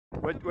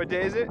What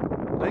day is it?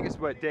 I think it's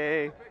what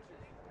day?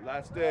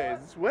 Last day.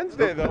 It's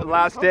Wednesday though.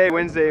 Last day,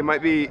 Wednesday. It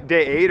might be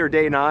day 8 or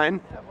day 9.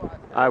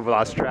 I've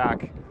lost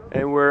track.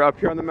 And we're up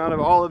here on the Mount of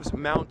Olives.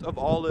 Mount of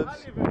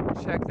Olives.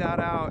 Check that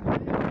out.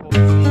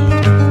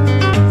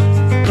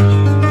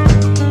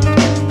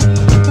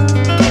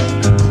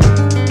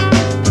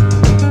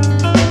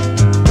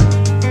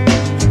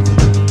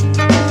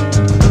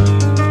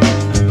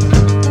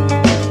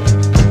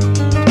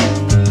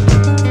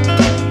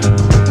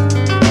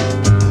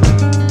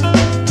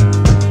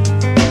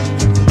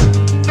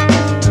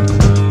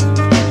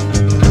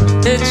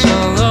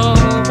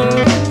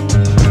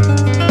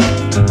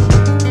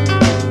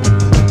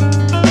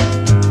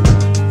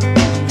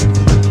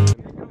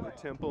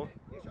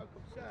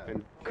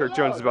 And Kirk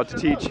Jones is about to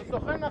teach.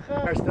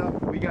 First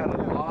up, we got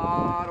a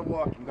lot of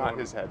walking. Not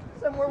his head.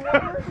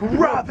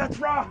 Rob, that's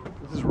Rob.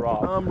 This is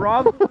Rob.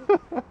 Rob.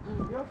 What?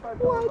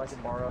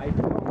 I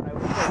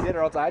wish I did,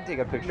 or else I'd take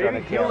a picture.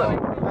 Maybe he'll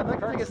I'd like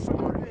to take a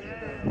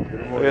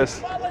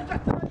Yes.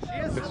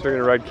 We're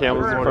gonna ride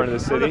camels in front of the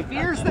city. The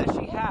fears that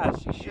she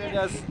has, she sure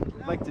does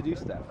like to do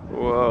stuff.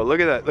 Whoa! Look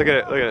at that! Look at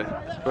it! Look at it!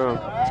 Boom!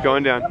 It's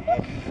going down.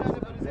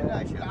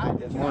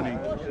 Good morning.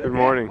 Good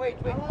morning.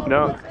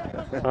 No.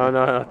 Oh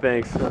no! No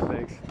thanks. No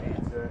thanks.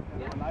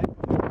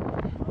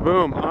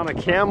 Boom! On a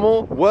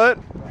camel. What?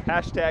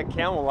 Hashtag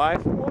camel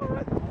life.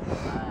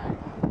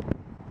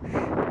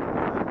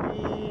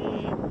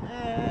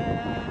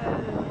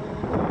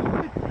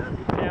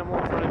 Camel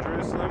in front of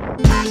Jerusalem.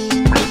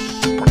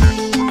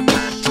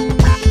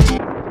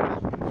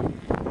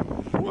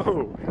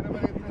 Whoa.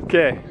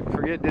 Okay,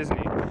 forget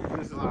Disney.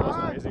 This is the most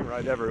amazing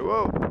ride ever.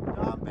 Whoa.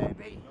 Oh,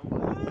 baby.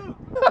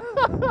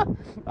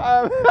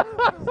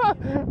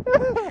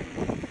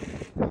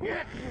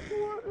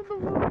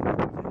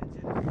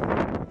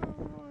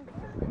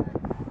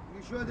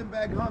 You showed them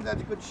back home,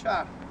 that's a good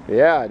shot.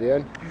 Yeah,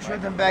 dude. You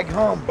showed them back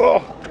home.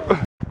 Oh.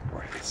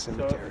 We're at the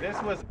cemetery. So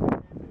this was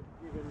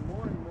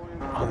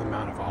on the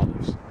Mount of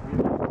Olives.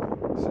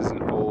 This is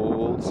an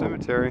old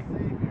cemetery.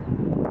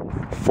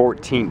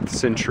 14th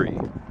century.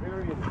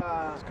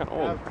 It's kind of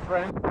old.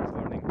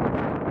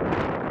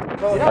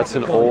 That's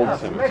an old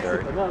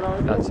cemetery.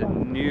 That's a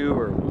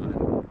newer one.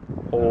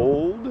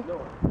 Old,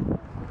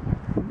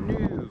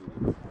 new.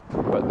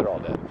 But they're all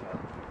dead.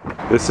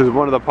 This is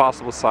one of the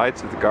possible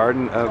sites of the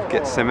Garden of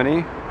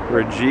Gethsemane,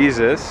 where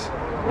Jesus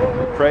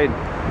prayed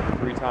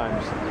 3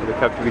 times for the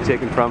cup to be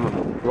taken from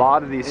him. A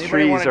lot of these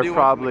trees are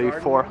probably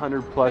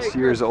 400 plus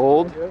years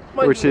old,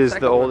 which is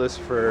the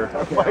oldest for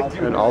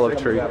an olive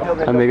tree.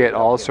 And they get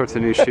all sorts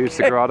of new shoots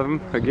that grow out of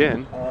them.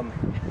 Again,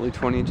 only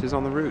 20 inches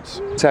on the roots.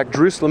 It's like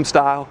Jerusalem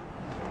style.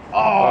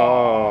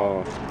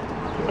 Oh.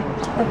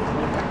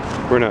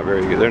 We're not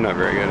very good. They're not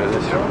very good at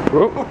this.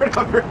 Whoa. We're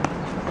not very...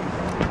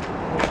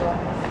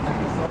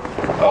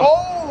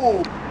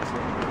 Oh!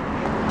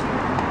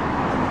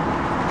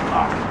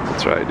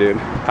 That's right, dude.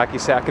 Hacky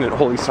sacking at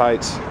holy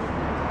sites.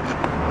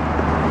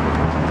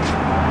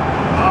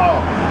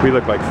 Oh! We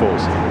look like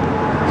fools.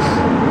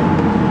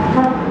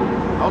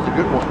 That was a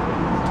good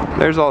one.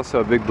 There's also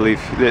a big belief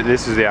that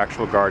this is the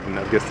actual Garden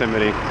of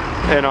Gethsemane.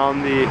 And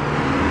on the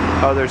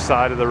other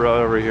side of the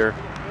road over here,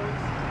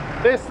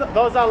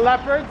 those are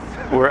leopards.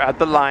 we're at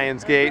the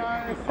Lion's Gate,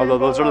 although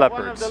those are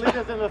leopards. One of the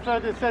leaders in the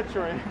 13th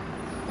century.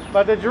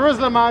 But the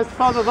Jerusalemites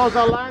thought that those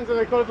are lions and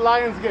they called it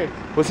Lion's Gate.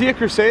 Was he a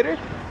crusader?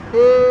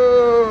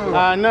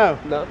 No.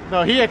 No.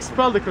 No, he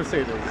expelled the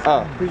Crusaders.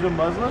 Oh. He's a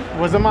Muslim?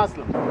 Was a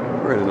Muslim.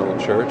 We're in an old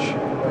church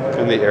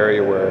in the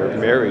area where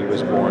Mary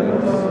was born.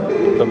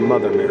 The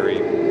Mother Mary,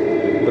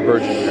 the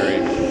Virgin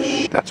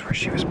Mary. That's where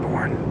she was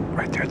born,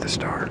 right there at the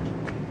star.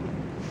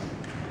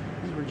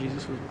 This is where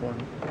Jesus was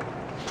born.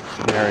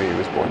 Mary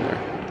was born there.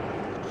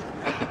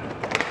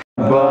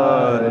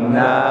 But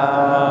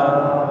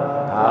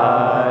now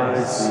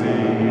I see.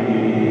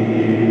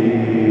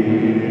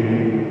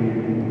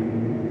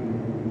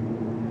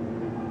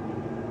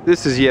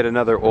 This is yet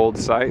another old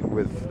site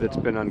that's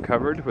been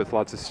uncovered with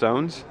lots of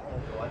stones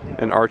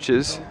and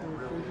arches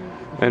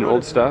and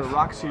old stuff. The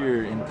rocks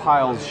here in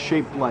piles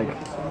shaped like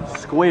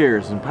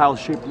squares and piles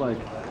shaped like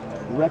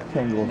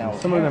rectangles. And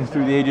some of them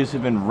through the ages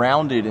have been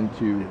rounded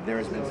into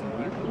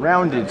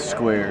rounded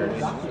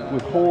squares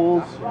with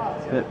holes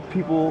that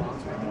people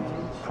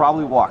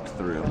probably walked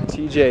through.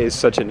 TJ is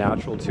such a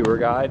natural tour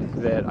guide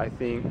that I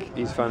think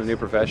he's found a new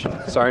profession.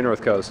 Sorry,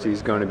 North Coast,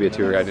 he's going to be a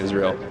tour guide in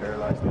Israel,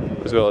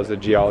 as well as a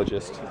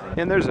geologist.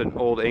 And there's an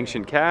old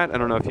ancient cat, I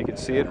don't know if you can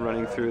see it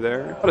running through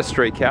there. A lot of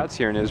stray cats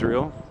here in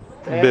Israel.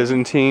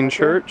 Byzantine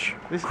church,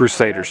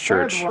 Crusaders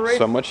church.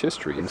 So much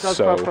history in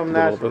so little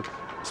of a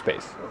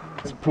space.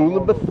 It's Pool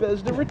of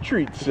Bethesda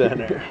Retreat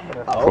Center.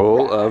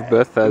 Pool of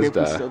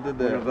Bethesda.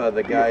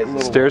 The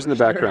guys. Stairs in the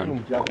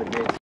background.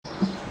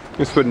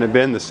 This wouldn't have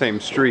been the same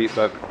street,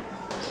 but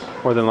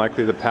more than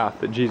likely the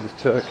path that Jesus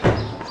took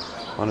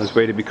on his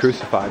way to be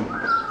crucified.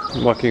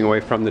 Walking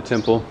away from the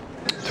temple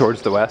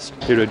towards the west.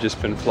 He would have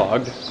just been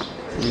flogged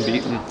and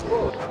beaten.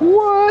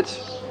 What?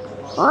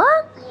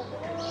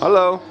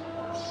 Hello?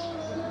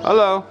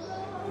 Hello?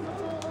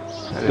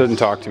 It doesn't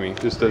talk to me.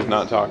 This does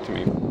not talk to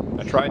me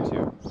I tried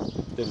to.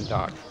 Didn't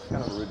talk.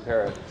 Kind of a rude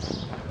parrot.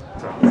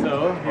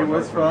 So he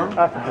was from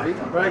very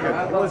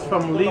good. He was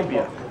from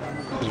Libya.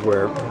 This is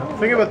where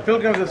Think about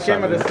pilgrims that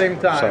came at the same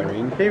time.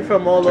 Cyrene Came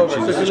from all took over.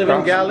 So if Jesus' you live in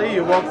cross. Galilee,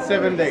 you walked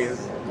 7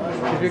 days.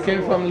 If you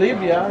came from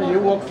Libya, you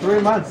walked 3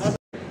 months.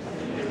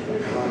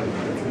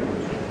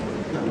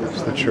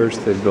 It's the church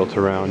they built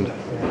around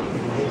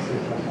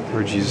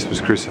where Jesus was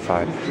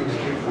crucified.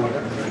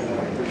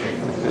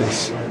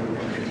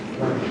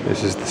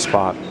 This is the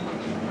spot.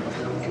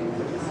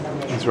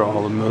 These are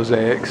all the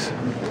mosaics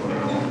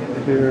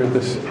here at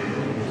this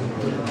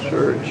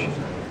church.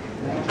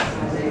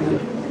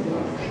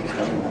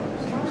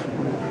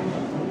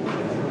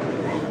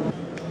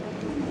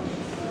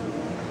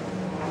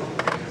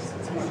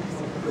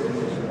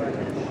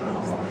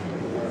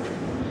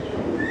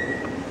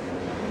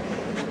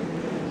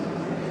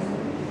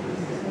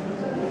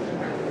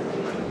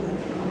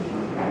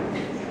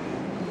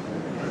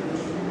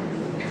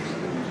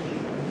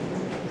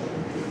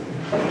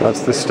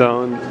 That's the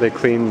stone they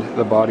cleaned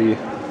the body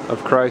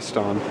of Christ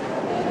on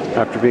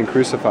after being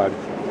crucified.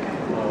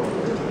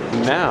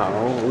 Now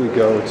we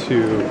go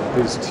to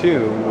his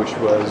tomb, which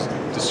was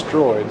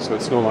destroyed, so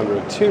it's no longer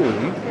a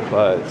tomb,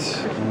 but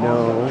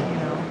know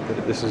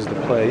that this is the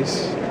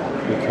place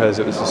because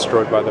it was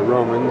destroyed by the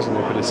Romans and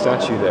they put a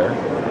statue there.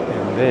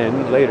 And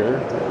then later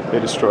they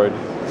destroyed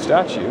the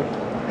statue,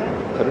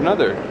 put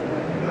another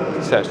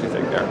statue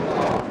thing there.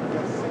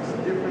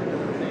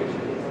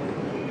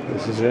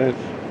 This is it.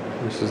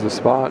 This is the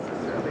spot.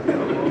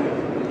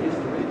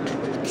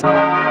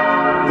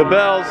 The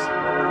bells.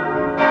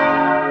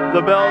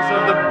 The bells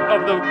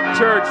of the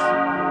church.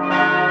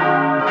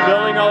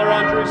 Belling all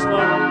around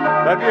Jerusalem.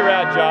 That'd be a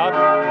rad job.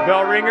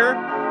 Bell ringer.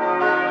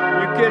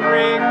 You can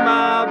ring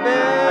my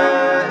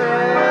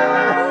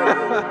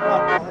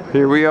bell.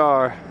 Here we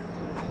are.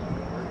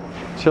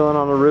 Chilling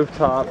on a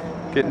rooftop,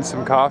 getting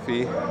some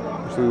coffee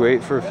as we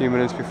wait for a few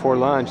minutes before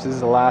lunch. This is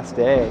the last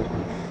day.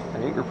 I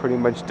think we're pretty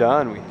much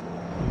done. We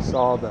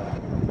saw the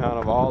Mount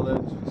of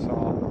Olives, we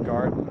saw the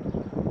Garden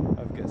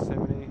of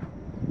Gethsemane,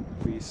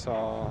 we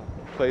saw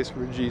the place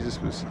where Jesus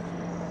was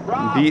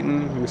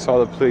beaten, we saw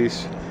the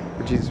place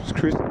where Jesus was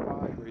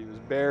crucified, where he was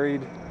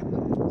buried.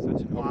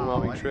 Such an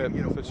overwhelming trip,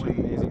 such an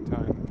amazing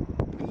time.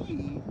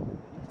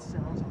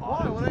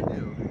 What I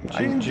do?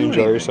 Did you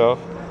enjoy yourself?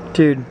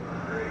 Dude,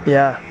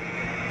 yeah.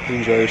 Did you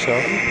enjoy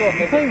yourself?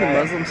 They're playing the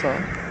Muslim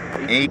song.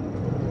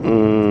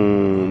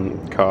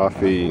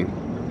 Coffee.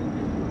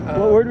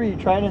 What word were you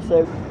trying to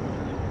say?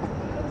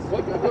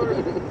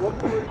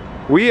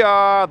 We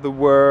are the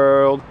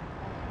world.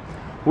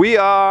 We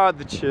are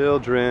the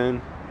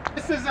children.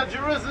 This is a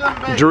Jerusalem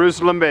bagel.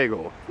 Jerusalem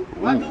bagel.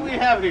 What do we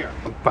have here?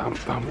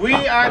 We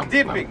are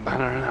dipping.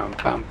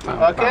 Okay?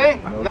 Okay?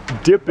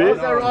 Dip it. Those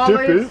are Dip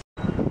olives. it.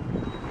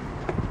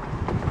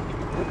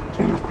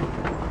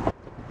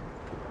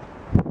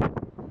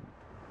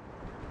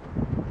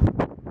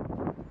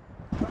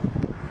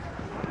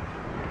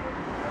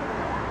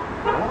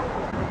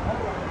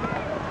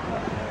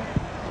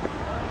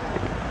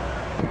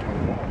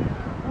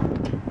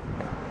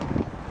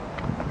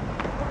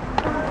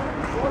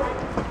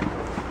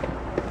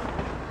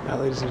 Now,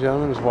 ladies and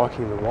gentlemen, is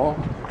walking the wall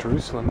of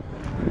Jerusalem.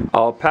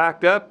 All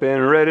packed up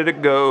and ready to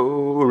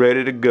go,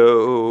 ready to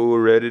go,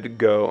 ready to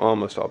go.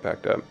 Almost all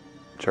packed up.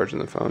 Charging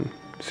the phone.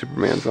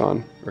 Superman's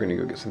on. We're gonna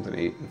go get something to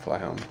eat and fly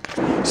home.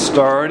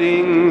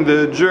 Starting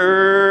the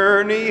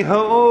journey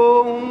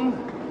home.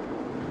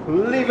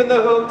 Leaving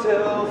the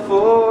hotel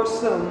for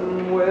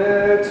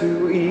somewhere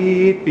to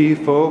eat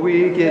before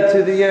we get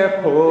to the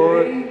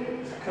airport.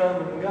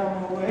 Come and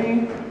gone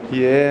away.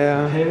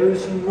 Yeah.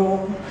 Paris and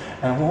Rome.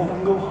 I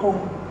wanna go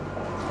home.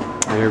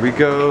 Here we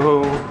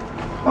go.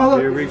 Oh,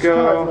 look, Here we there's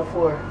cars on go. the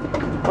floor.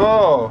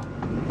 Oh,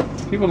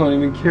 people don't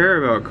even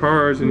care about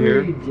cars in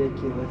here.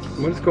 Ridiculous.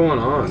 What's going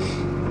on?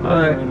 I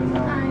Hi. don't even know.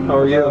 How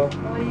are you?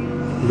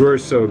 We're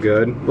so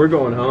good. We're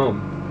going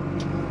home.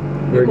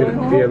 We're going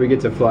gonna, home? yeah, we get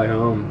to fly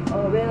home.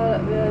 Oh, where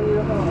are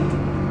you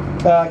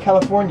from?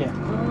 California.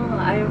 Oh,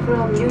 I'm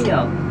from New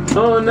York.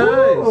 Oh,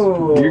 nice.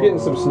 Ooh. You're getting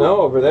some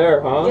snow over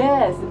there, huh?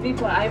 Yes,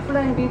 before I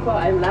fly before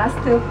I last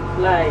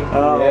flight.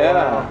 Oh,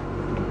 Yeah.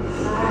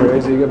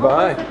 Crazy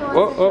goodbye.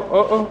 Oh, oh,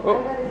 oh, oh,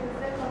 oh.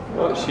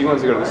 Oh, she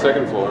wants to go to the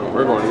second floor, and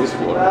we're going to this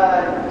floor.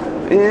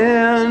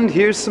 And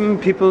here's some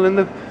people in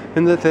the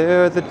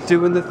there that's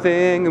doing the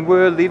thing, and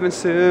we're leaving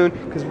soon,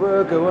 cause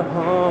we're going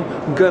home.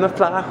 I'm gonna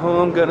fly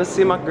home, gonna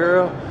see my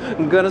girl,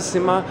 I'm gonna see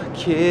my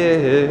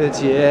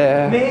kids,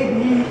 yeah.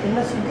 Maybe,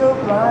 unless you go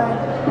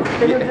blind,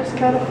 then you'll just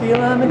kind of feel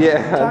them and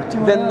Yeah, talk to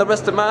them. then the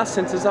rest of my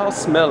senses, I'll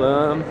smell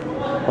them.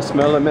 I'll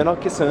smell them and I'll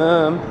kiss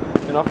them,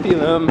 and I'll feel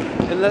them.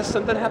 Unless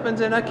something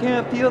happens and I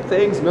can't feel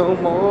things no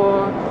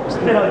more.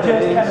 Then I'll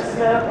just kind of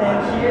smell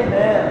and hear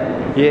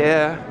them.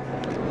 Yeah.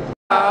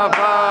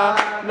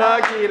 Hava,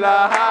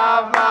 Nagila,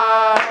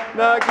 Hava,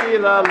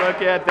 Nagila,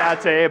 look at that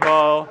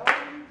table.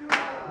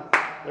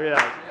 Look at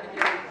that.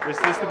 This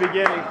is the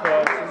beginning,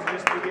 folks. This is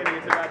just the beginning.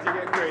 It's about to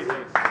get crazy.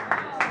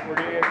 We're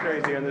gonna get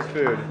crazy on this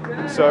food.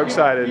 I'm so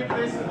excited.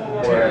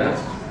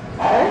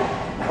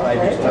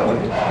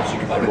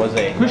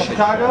 Who's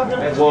Chicago?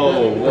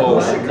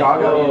 Whoa.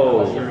 Chicago.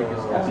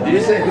 Did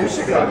you say who's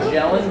Chicago?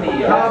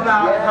 How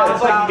about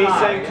it's like me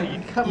saying, can you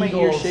cut my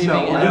ear shaving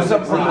and do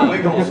something for the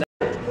Wiggles?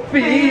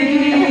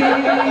 Feet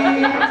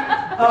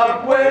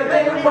up where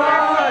they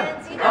run,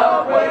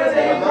 up where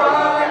they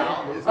run,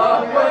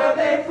 up where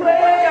they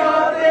play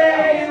all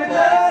day in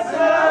the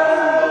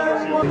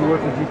sun. You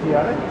work for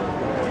GTI?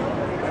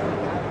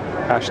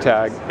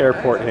 Hashtag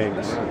airport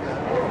hangs.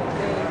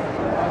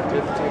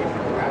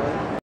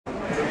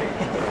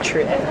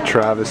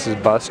 Travis is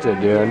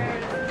busted, dude.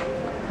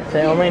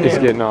 He's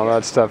getting all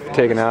that stuff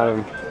taken out of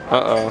him.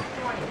 Uh-oh.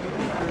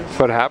 That's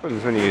what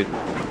happens when you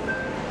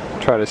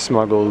try to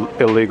smuggle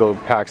illegal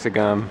packs of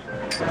gum.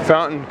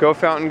 Fountain, go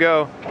Fountain,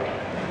 go.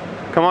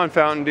 Come on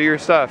Fountain, do your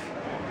stuff.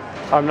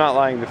 I'm not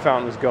lying, the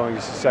fountain was going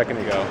just a second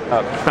ago.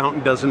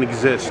 Fountain doesn't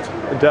exist.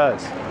 It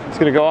does. It's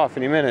gonna go off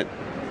any minute.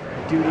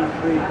 Duty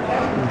free.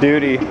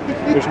 Duty.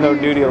 There's no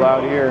duty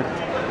allowed here.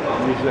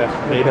 Usually have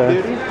to pay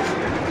duty.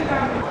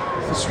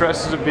 The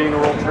stresses of being a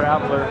world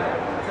traveler.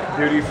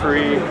 Duty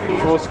free,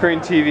 full screen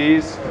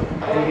TVs,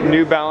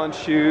 New Balance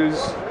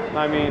shoes.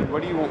 I mean,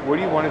 what do you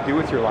want to do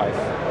with your life?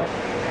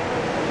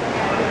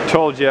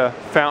 Told you,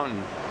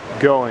 Fountain,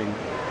 going,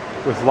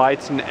 with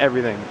lights and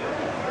everything.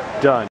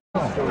 Done.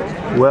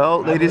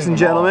 Well, ladies and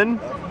gentlemen,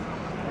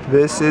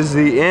 this is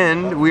the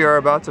end. We are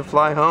about to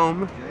fly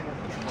home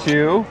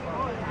to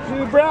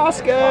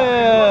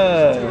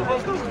Nebraska.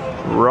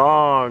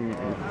 Wrong.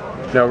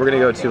 No, we're gonna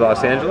go to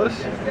Los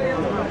Angeles,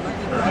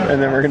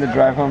 and then we're gonna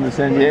drive home to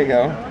San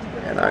Diego,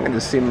 and I'm gonna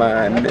see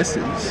my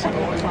missus.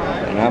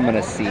 And I'm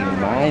gonna see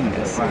my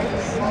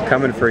missus.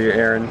 Coming for you,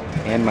 Aaron.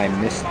 And my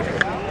Mr.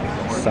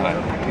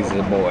 son. He's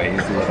a boy,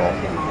 he's little.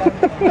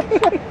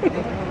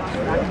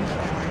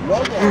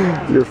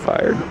 You're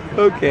fired.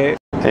 Okay.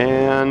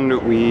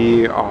 And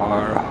we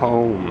are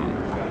home.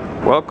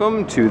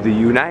 Welcome to the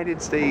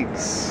United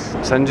States,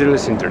 Los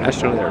Angeles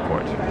International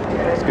Airport.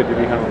 It's good to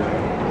be home.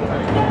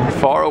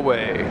 Far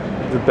away,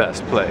 the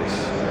best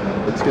place.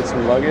 Let's get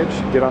some luggage,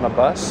 get on a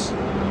bus,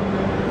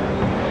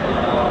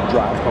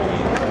 drive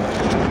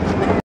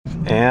home.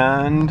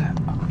 And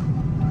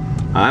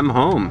I'm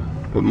home,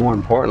 but more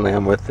importantly,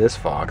 I'm with this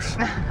fox.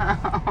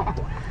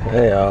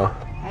 Heyo.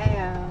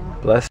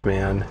 Heyo. Bless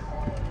man.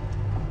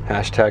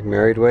 Hashtag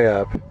married way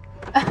up.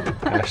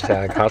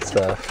 Hashtag hot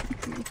stuff.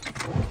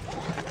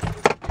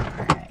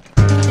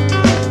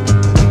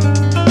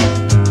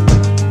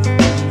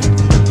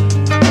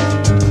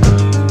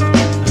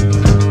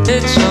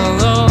 It's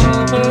all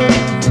over,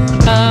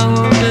 I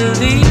won't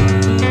believe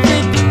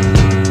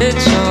it.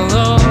 It's all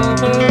over.